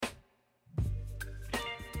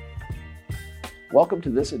Welcome to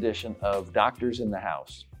this edition of Doctors in the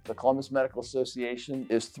House. The Columbus Medical Association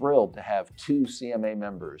is thrilled to have two CMA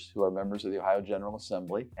members who are members of the Ohio General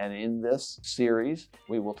Assembly. And in this series,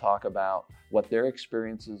 we will talk about what their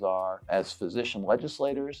experiences are as physician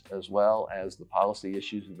legislators, as well as the policy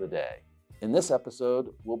issues of the day. In this episode,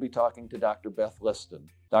 we'll be talking to Dr. Beth Liston.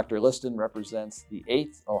 Dr. Liston represents the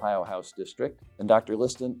 8th Ohio House District, and Dr.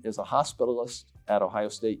 Liston is a hospitalist at Ohio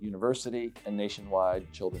State University and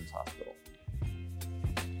Nationwide Children's Hospital.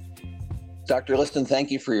 Dr. Liston, thank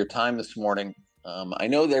you for your time this morning. I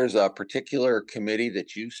know there's a particular committee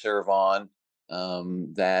that you serve on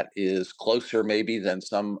that is closer maybe than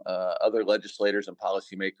some other legislators and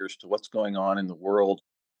policymakers to what's going on in the world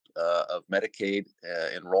of Medicaid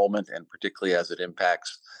enrollment, and particularly as it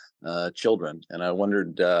impacts children. And I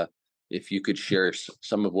wondered if you could share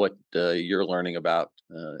some of what you're learning about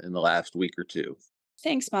in the last week or two.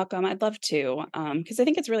 Thanks, Malcolm. I'd love to, because I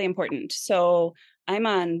think it's really important. So I'm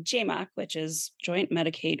on JMOC, which is Joint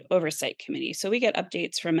Medicaid Oversight Committee. So we get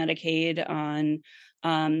updates from Medicaid on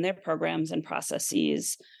their programs and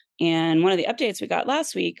processes. And one of the updates we got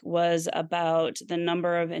last week was about the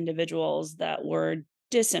number of individuals that were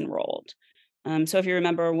disenrolled. So if you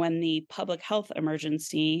remember, when the public health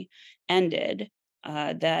emergency ended,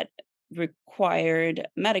 that required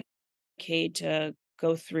Medicaid to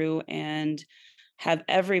go through and have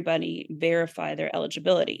everybody verify their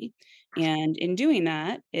eligibility. And in doing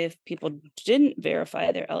that, if people didn't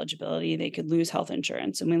verify their eligibility, they could lose health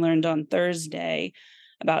insurance. And we learned on Thursday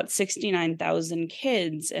about 69,000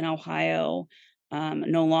 kids in Ohio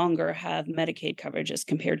no longer have Medicaid coverage as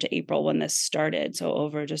compared to April when this started. So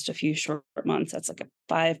over just a few short months, that's like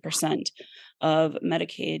a 5% of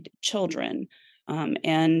Medicaid children.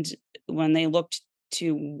 And when they looked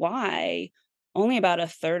to why, only about a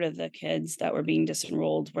third of the kids that were being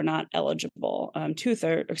disenrolled were not eligible. A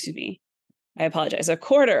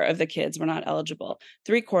quarter of the kids were not eligible.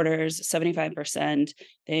 3/4, 75%,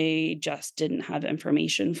 they just didn't have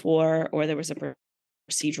information for, or there was a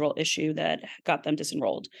procedural issue that got them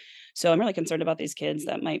disenrolled. So I'm really concerned about these kids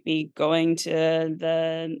that might be going to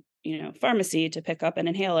the pharmacy to pick up an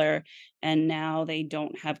inhaler, and now they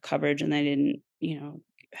don't have coverage and they didn't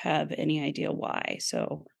have any idea why.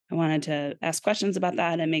 So I wanted to ask questions about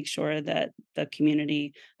that and make sure that the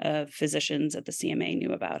community of physicians at the CMA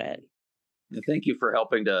knew about it. Thank you for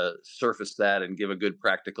helping to surface that and give a good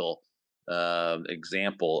practical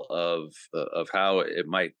example of how it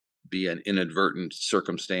might be an inadvertent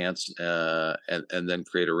circumstance and then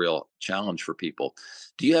create a real challenge for people.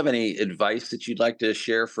 Do you have any advice that you'd like to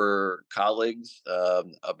share for colleagues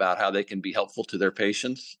about how they can be helpful to their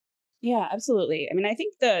patients? Yeah, absolutely. I mean, I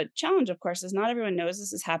think the challenge, of course, is not everyone knows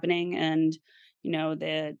this is happening. And,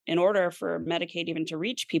 in order for Medicaid even to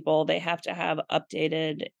reach people, they have to have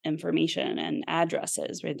updated information and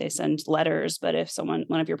addresses, right? They send letters, but if one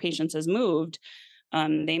of your patients has moved,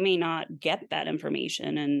 they may not get that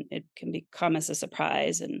information, and it can come as a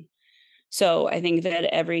surprise. And so I think that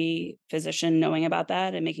every physician knowing about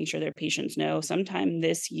that and making sure their patients know sometime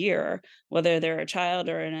this year, whether they're a child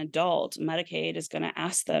or an adult, Medicaid is going to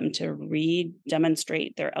ask them to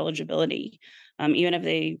demonstrate their eligibility. Even if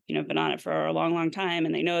they've been on it for a long, long time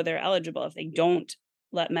and they know they're eligible, if they don't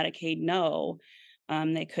let Medicaid know,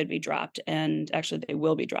 they could be dropped, and actually they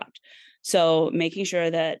will be dropped. So making sure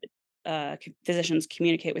that physicians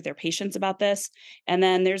communicate with their patients about this. And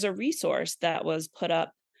then there's a resource that was put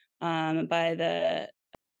up by the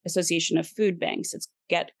Association of Food Banks. It's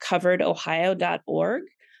getcoveredohio.org.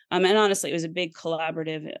 And honestly, it was a big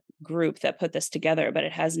collaborative group that put this together, but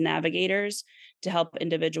it has navigators to help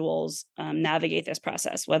individuals navigate this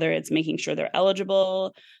process, whether it's making sure they're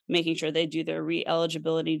eligible, making sure they do their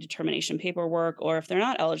re-eligibility determination paperwork, or if they're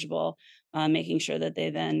not eligible, making sure that they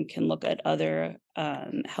then can look at other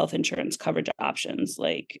health insurance coverage options,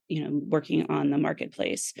 like, working on the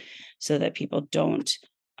marketplace so that people don't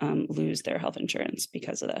lose their health insurance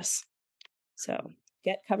because of this. So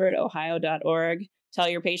getcoveredohio.org. Tell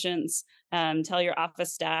your patients, tell your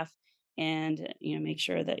office staff, and make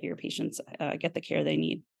sure that your patients get the care they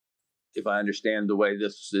need. If I understand the way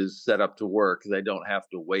this is set up to work, they don't have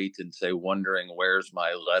to wait and wondering, where's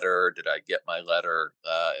my letter? Did I get my letter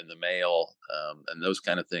in the mail? And those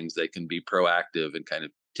kind of things. They can be proactive and kind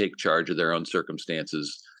of take charge of their own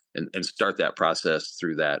circumstances and start that process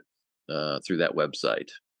through that website.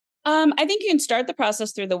 I think you can start the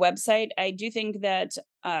process through the website. I do think that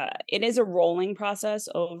it is a rolling process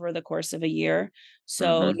over the course of a year.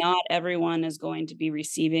 So not everyone is going to be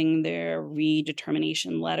receiving their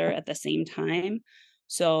redetermination letter at the same time.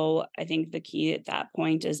 So I think the key at that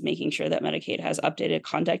point is making sure that Medicaid has updated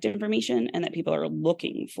contact information and that people are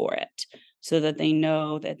looking for it. so that they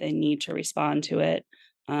know that they need to respond to it.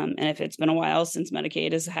 And if it's been a while since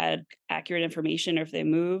Medicaid has had accurate information, or if they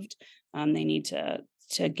moved, they need to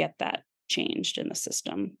get that changed in the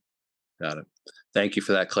system. Got it. Thank you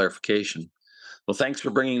for that clarification. Well, thanks for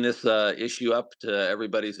bringing this issue up to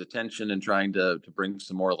everybody's attention and trying to bring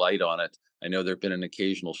some more light on it. I know there have been an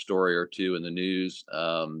occasional story or two in the news,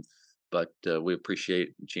 but we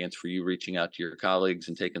appreciate the chance for you reaching out to your colleagues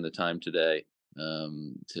and taking the time today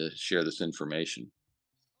to share this information.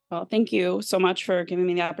 Well, thank you so much for giving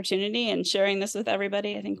me the opportunity and sharing this with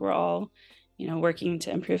everybody. I think we're all, working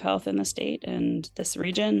to improve health in the state and this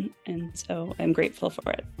region. And so I'm grateful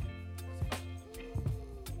for it.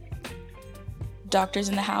 Doctors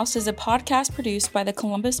in the House is a podcast produced by the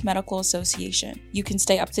Columbus Medical Association. You can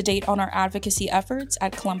stay up to date on our advocacy efforts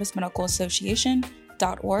at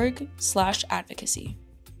columbusmedicalassociation.org/advocacy.